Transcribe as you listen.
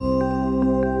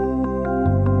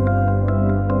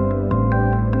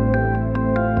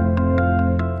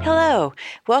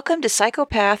Welcome to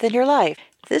Psychopath in Your Life.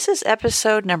 This is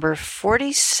episode number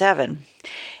 47.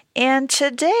 And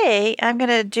today I'm going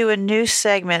to do a new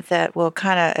segment that will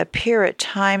kind of appear at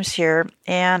times here,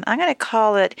 and I'm going to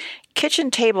call it Kitchen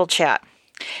Table Chat.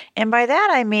 And by that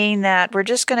I mean that we're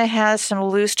just going to have some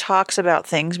loose talks about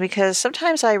things, because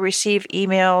sometimes I receive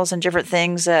emails and different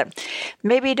things that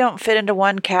maybe don't fit into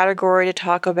one category to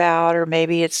talk about, or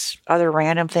maybe it's other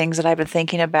random things that I've been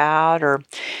thinking about, or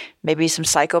maybe some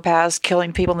psychopaths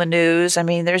killing people in the news. I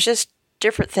mean, there's just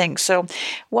different things. So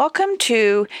welcome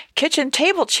to Kitchen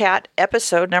Table Chat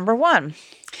episode number 1.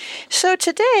 So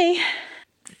today,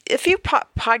 a few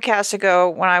podcasts ago,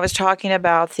 when I was talking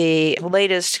about the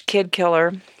latest kid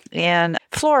killer in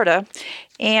Florida,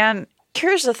 and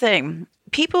here's the thing.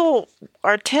 People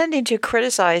are tending to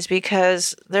criticize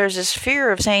because there's this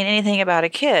fear of saying anything about a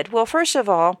kid. Well, first of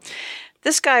all,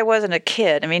 this guy wasn't a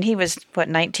kid. I mean, he was,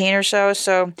 19 or so?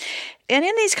 And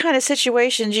in these kind of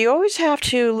situations, you always have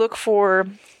to look for,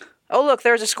 oh, look,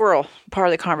 there's a squirrel, part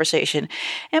of the conversation.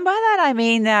 And by that, I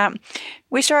mean that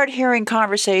we started hearing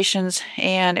conversations,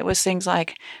 and it was things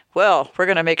like, well, we're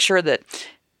going to make sure that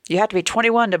you have to be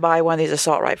 21 to buy one of these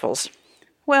assault rifles.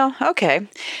 Well, okay.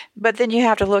 But then you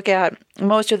have to look at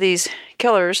most of these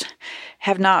killers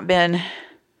have not been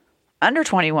under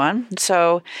 21.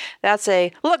 So that's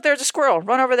look, there's a squirrel,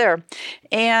 run over there.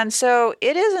 And so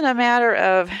it isn't a matter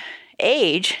of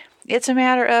age. It's a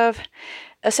matter of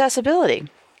accessibility.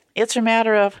 It's a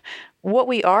matter of what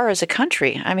we are as a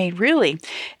country. I mean, really,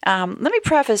 let me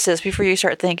preface this before you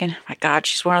start thinking, my God,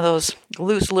 she's one of those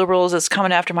loose liberals that's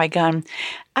coming after my gun.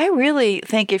 I really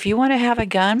think if you want to have a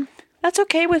gun, that's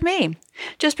okay with me.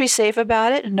 Just be safe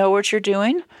about it and know what you're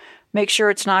doing. Make sure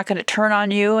it's not going to turn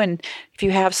on you. And if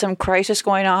you have some crisis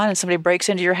going on and somebody breaks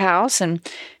into your house and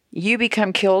you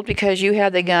become killed because you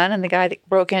had the gun and the guy that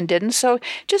broke in didn't. So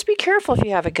just be careful if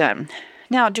you have a gun.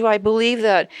 Now, do I believe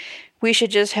that we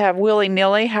should just have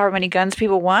willy-nilly however many guns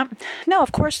people want? No,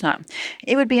 of course not.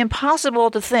 It would be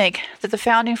impossible to think that the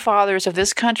founding fathers of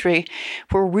this country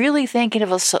were really thinking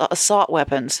of assault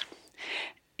weapons.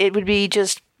 They would be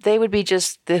just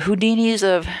the Houdinis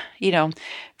of,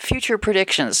 future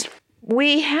predictions.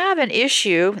 We have an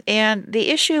issue, and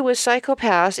the issue with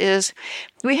psychopaths is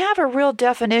we have a real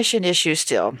definition issue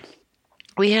still.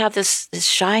 We have this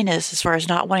shyness as far as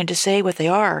not wanting to say what they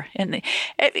are. And,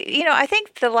 I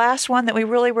think the last one that we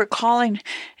really were calling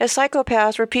as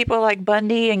psychopaths were people like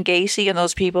Bundy and Gacy and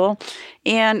those people.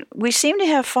 And we seem to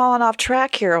have fallen off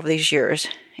track here over these years.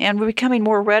 And we're becoming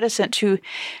more reticent to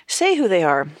say who they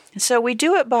are. So we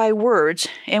do it by words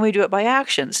and we do it by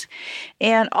actions.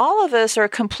 And all of us are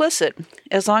complicit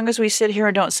as long as we sit here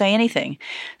and don't say anything.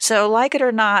 So like it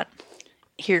or not,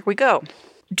 here we go.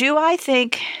 Do I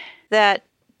think that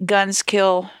guns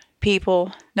kill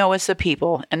people? No, it's the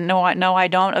people. And no, I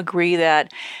don't agree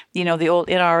that, the old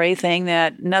NRA thing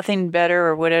that nothing better,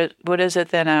 or what is it,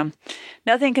 than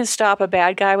nothing can stop a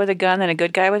bad guy with a gun than a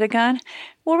good guy with a gun.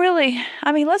 Well, really,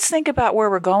 let's think about where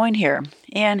we're going here.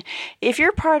 And if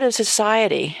you're part of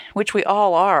society, which we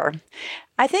all are,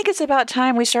 I think it's about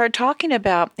time we started talking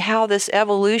about how this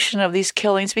evolution of these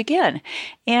killings begin.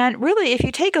 And really, if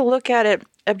you take a look at it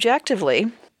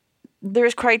objectively,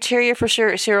 there's criteria for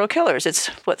serial killers. It's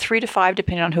 3 to 5,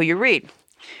 depending on who you read.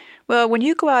 Well, when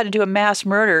you go out and do a mass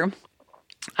murder,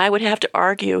 I would have to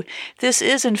argue this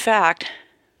is, in fact,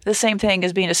 the same thing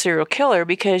as being a serial killer,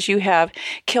 because you have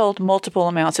killed multiple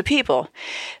amounts of people.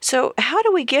 So how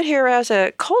do we get here as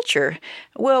a culture?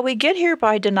 Well, we get here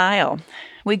by denial.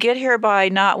 We get here by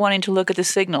not wanting to look at the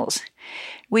signals.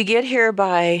 We get here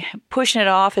by pushing it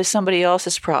off as somebody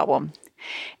else's problem.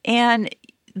 And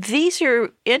these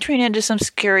are entering into some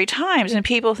scary times, and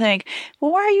people think,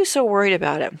 well, why are you so worried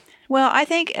about it? Well, I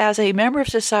think as a member of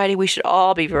society, we should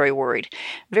all be very worried.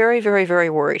 Very, very, very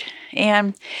worried.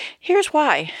 And here's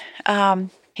why.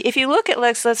 If you look at,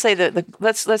 let's say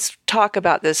let's talk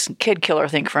about this kid killer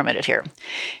thing for a minute here.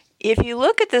 If you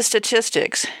look at the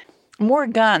statistics, more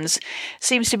guns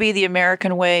seems to be the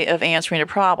American way of answering a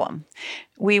problem.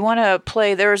 We want to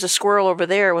play there's a squirrel over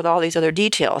there with all these other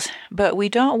details, but we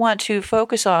don't want to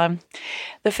focus on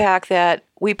the fact that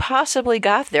we possibly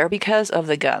got there because of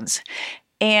the guns.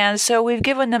 And so we've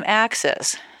given them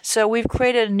access. So we've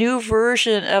created a new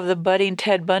version of the budding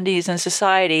Ted Bundys in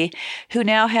society who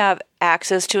now have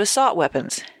access to assault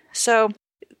weapons. So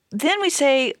then we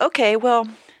say, okay, well,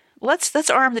 let's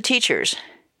arm the teachers.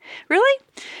 Really?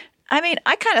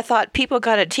 I kind of thought people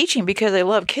got into teaching because they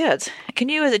love kids. Can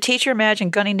you, as a teacher, imagine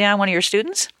gunning down one of your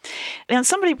students? And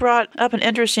somebody brought up an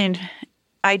interesting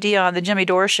idea on the Jimmy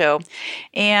Dore show,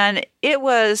 and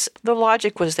the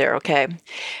logic was there, okay?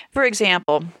 For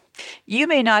example, You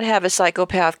may not have a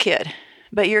psychopath kid,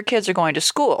 but your kids are going to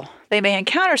school. They may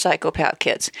encounter psychopath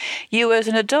kids. You as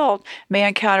an adult may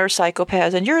encounter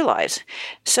psychopaths in your lives.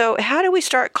 So how do we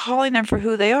start calling them for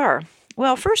who they are?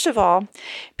 Well, first of all,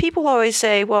 people always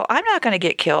say, well, I'm not going to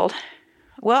get killed.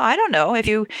 Well, I don't know. If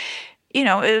it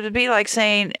would be like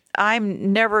saying,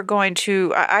 I'm never going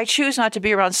to, I choose not to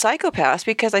be around psychopaths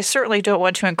because I certainly don't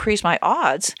want to increase my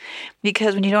odds.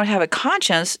 Because when you don't have a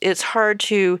conscience, it's hard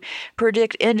to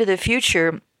predict into the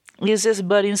future. Is this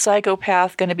budding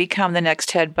psychopath going to become the next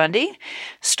Ted Bundy,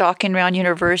 stalking around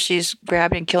universities,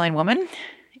 grabbing and killing women?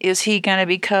 Is he going to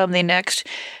become the next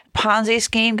Ponzi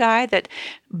scheme guy that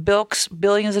bilks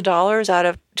billions of dollars out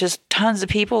of just tons of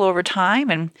people over time?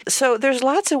 And so there's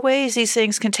lots of ways these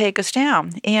things can take us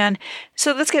down. And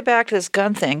so let's get back to this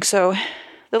gun thing. So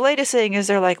the latest thing is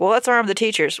they're like, well, let's arm the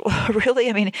teachers. Well, really?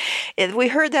 I mean, we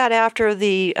heard that after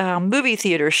the movie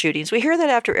theater shootings. We hear that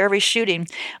after every shooting.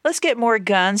 Let's get more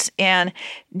guns. And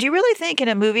do you really think in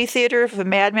a movie theater, if a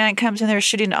madman comes in there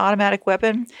shooting an automatic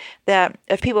weapon, that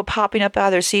if people popping up out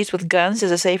of their seats with guns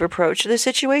is a safe approach to the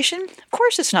situation? Of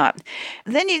course it's not.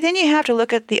 Then you have to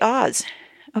look at the odds.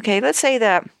 Okay, let's say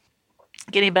that,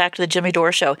 getting back to the Jimmy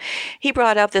Dore show, he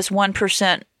brought up this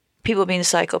 1% people being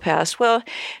psychopaths. Well,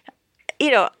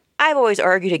 I've always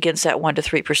argued against that 1 to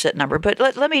 3% number, but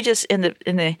let me just, in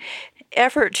the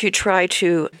effort to try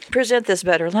to present this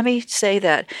better, let me say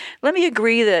that, let me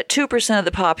agree that 2% of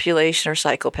the population are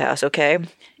psychopaths, okay?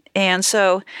 And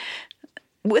so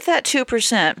with that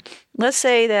 2%, let's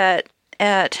say that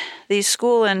at the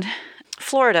school in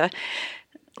Florida,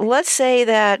 let's say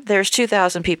that there's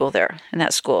 2,000 people there in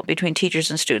that school between teachers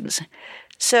and students.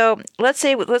 So let's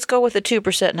go with the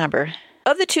 2% number.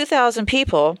 Of the 2,000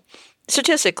 people,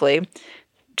 statistically,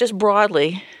 just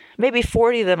broadly, maybe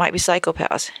 40 of them might be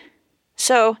psychopaths.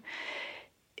 So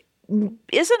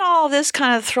isn't all of this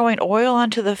kind of throwing oil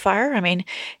onto the fire? I mean,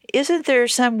 isn't there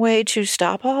some way to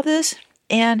stop all this?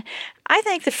 And I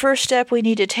think the first step we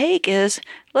need to take is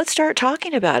let's start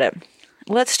talking about it.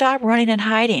 Let's stop running and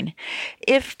hiding.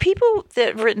 If people that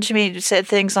have written to me said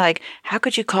things like, how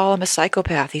could you call him a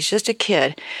psychopath? He's just a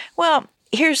kid. Well,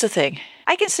 here's the thing.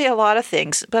 I can say a lot of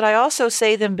things, but I also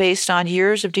say them based on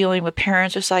years of dealing with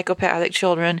parents of psychopathic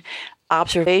children,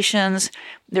 observations.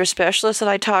 There's specialists that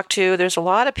I talk to. There's a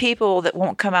lot of people that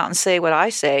won't come out and say what I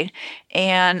say.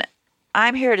 And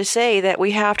I'm here to say that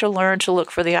we have to learn to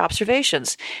look for the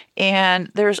observations. And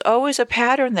there's always a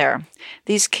pattern there.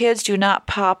 These kids do not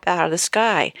pop out of the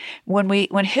sky.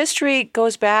 When history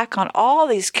goes back on all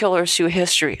these killers through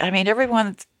history, I mean,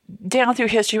 everyone down through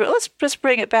history, but let's just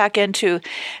bring it back into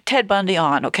Ted Bundy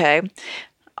on, okay?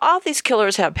 All these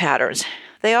killers have patterns.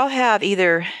 They all have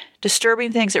either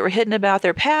disturbing things that were hidden about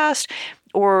their past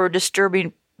or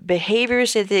disturbing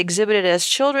behaviors that they exhibited as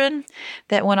children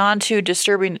that went on to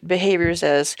disturbing behaviors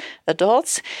as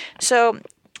adults. So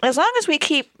as long as we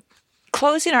keep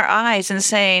closing our eyes and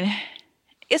saying,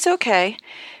 it's okay,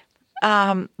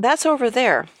 that's over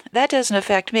there, that doesn't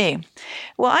affect me.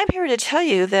 Well, I'm here to tell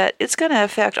you that it's going to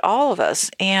affect all of us.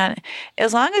 And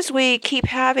as long as we keep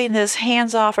having this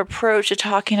hands-off approach to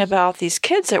talking about these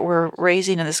kids that we're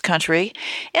raising in this country,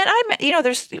 and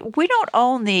we don't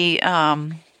own the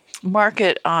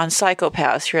market on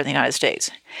psychopaths here in the United States.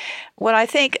 What I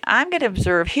think I'm going to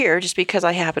observe here, just because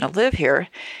I happen to live here,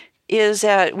 is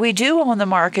that we do own the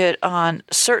market on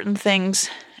certain things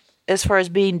as far as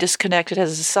being disconnected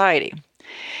as a society.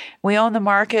 We own the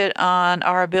market on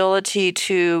our ability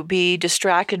to be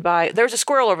distracted by, there's a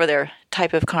squirrel over there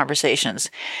type of conversations.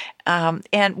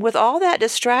 And with all that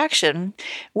distraction,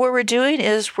 what we're doing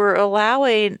is we're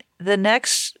allowing the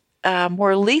next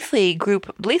more lethal group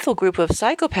of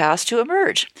psychopaths to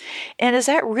emerge. And is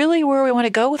that really where we want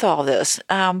to go with all this?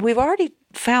 We've already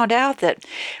found out that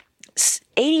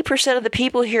 80% of the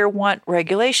people here want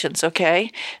regulations,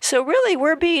 okay? So really,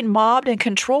 we're being mobbed and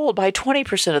controlled by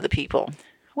 20% of the people.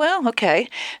 Well, okay,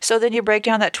 so then you break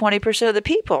down that 20% of the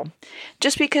people.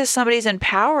 Just because somebody's in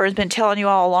power has been telling you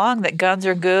all along that guns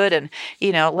are good and,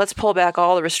 let's pull back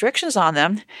all the restrictions on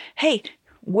them. Hey,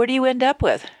 what do you end up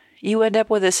with? You end up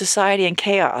with a society in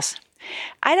chaos.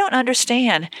 I don't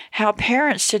understand how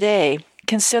parents today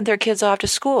can send their kids off to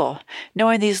school,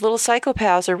 knowing these little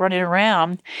psychopaths are running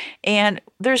around, and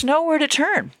there's nowhere to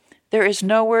turn. There is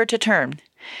nowhere to turn.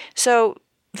 So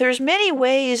there's many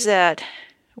ways that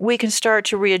we can start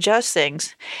to readjust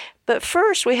things, but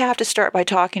first we have to start by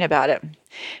talking about it.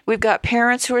 We've got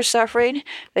parents who are suffering.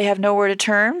 They have nowhere to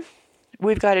turn.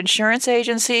 We've got insurance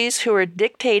agencies who are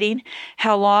dictating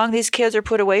how long these kids are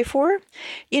put away for.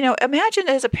 Imagine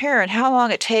as a parent how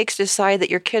long it takes to decide that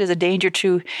your kid is a danger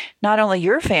to not only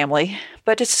your family,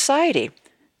 but to society.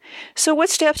 So what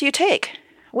steps do you take?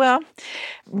 Well,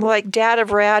 like Dad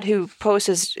of Rad, who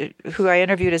I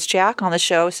interviewed as Jack on the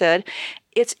show, said,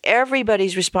 it's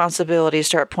everybody's responsibility to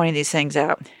start pointing these things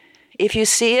out. If you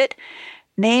see it,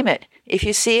 name it. If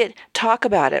you see it, talk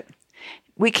about it.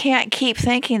 We can't keep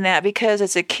thinking that because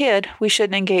as a kid, we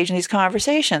shouldn't engage in these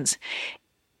conversations.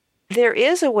 There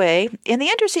is a way, and the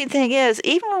interesting thing is,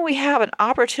 even when we have an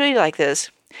opportunity like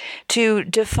this to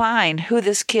define who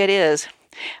this kid is,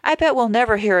 I bet we'll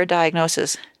never hear a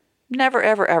diagnosis. Never,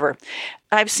 ever, ever.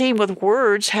 I've seen with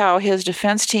words how his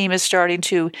defense team is starting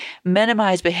to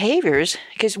minimize behaviors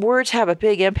because words have a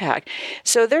big impact.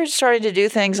 So they're starting to do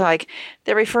things like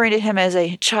they're referring to him as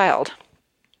a child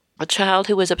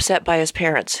who was upset by his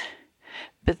parents,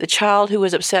 but the child who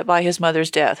was upset by his mother's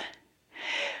death.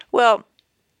 Well,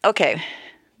 okay,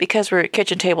 because we're at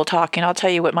kitchen table talking, I'll tell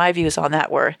you what my views on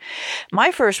that were.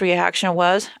 My first reaction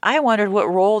was, I wondered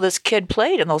what role this kid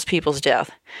played in those people's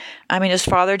death. I mean, his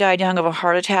father died young of a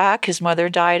heart attack. His mother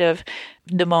died of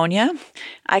pneumonia.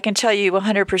 I can tell you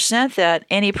 100% that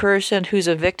any person who's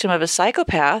a victim of a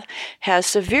psychopath has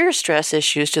severe stress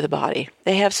issues to the body.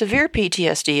 They have severe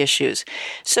PTSD issues.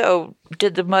 So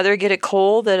did the mother get a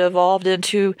cold that evolved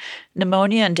into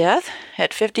pneumonia and death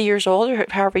at 50 years old or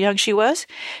however young she was?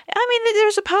 I mean,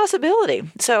 there's a possibility.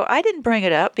 So I didn't bring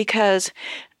it up because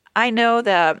I know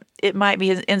that it might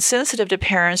be insensitive to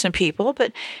parents and people,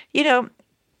 but, you know,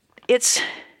 it's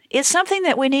something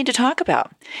that we need to talk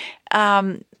about.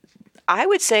 I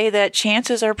would say that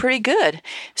chances are pretty good.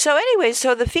 So anyway,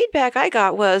 so the feedback I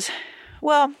got was,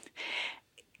 well,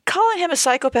 calling him a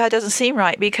psychopath doesn't seem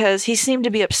right because he seemed to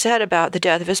be upset about the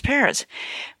death of his parents.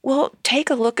 Well, take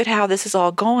a look at how this is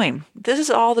all going. This is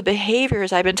all the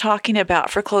behaviors I've been talking about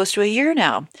for close to a year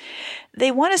now.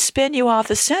 They want to spin you off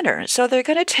the center. So they're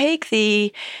going to take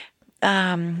the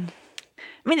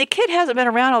the kid hasn't been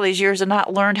around all these years and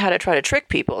not learned how to try to trick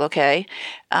people, okay?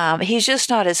 He's just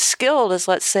not as skilled as,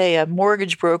 let's say, a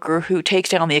mortgage broker who takes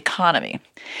down the economy.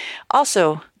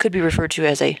 Also could be referred to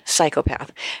as a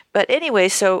psychopath. But anyway,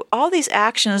 so all these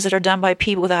actions that are done by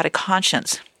people without a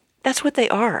conscience, that's what they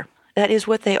are. That is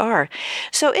what they are.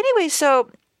 So anyway,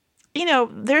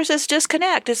 there's this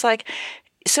disconnect. It's like,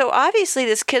 so obviously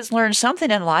this kid's learned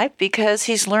something in life because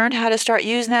he's learned how to start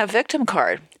using that victim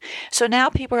card. So now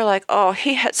people are like, oh,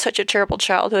 he had such a terrible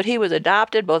childhood. He was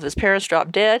adopted. Both his parents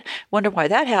dropped dead. Wonder why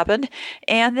that happened.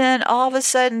 And then all of a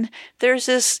sudden there's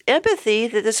this empathy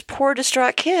that this poor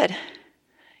distraught kid,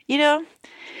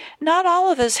 not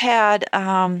all of us had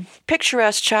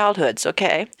picturesque childhoods,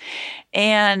 okay?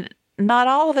 And not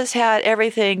all of us had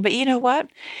everything. But you know what?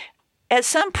 At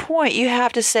some point, you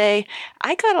have to say,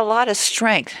 I got a lot of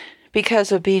strength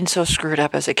because of being so screwed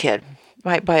up as a kid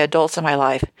by adults in my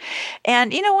life.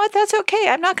 And you know what? That's okay.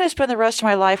 I'm not going to spend the rest of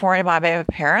my life worrying about my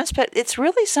parents, but it's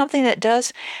really something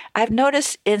that I've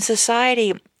noticed in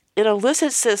society, it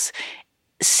elicits this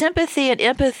sympathy and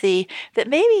empathy that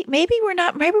maybe we're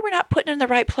not putting in the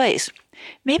right place.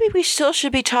 Maybe we still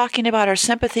should be talking about our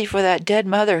sympathy for that dead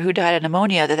mother who died of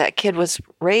pneumonia that kid was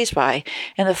raised by,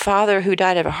 and the father who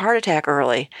died of a heart attack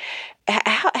early.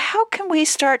 How can we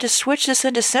start to switch this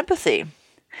into sympathy?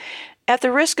 At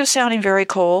the risk of sounding very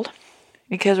cold,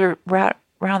 because we're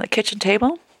around the kitchen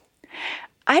table,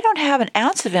 I don't have an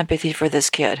ounce of empathy for this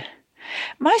kid.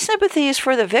 My sympathy is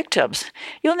for the victims.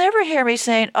 You'll never hear me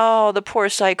saying, oh, the poor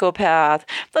psychopath.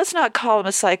 Let's not call him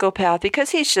a psychopath because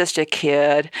he's just a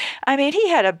kid. I mean, he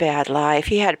had a bad life.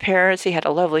 He had parents. He had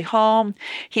a lovely home.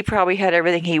 He probably had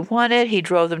everything he wanted. He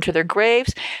drove them to their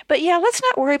graves. But yeah, let's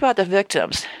not worry about the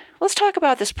victims. Let's talk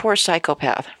about this poor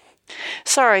psychopath.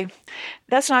 Sorry,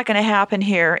 that's not going to happen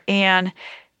here. And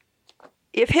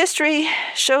if history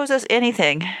shows us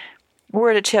anything,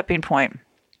 we're at a tipping point.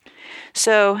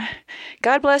 So,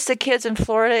 God bless the kids in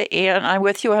Florida, and I'm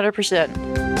with you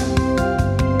 100%.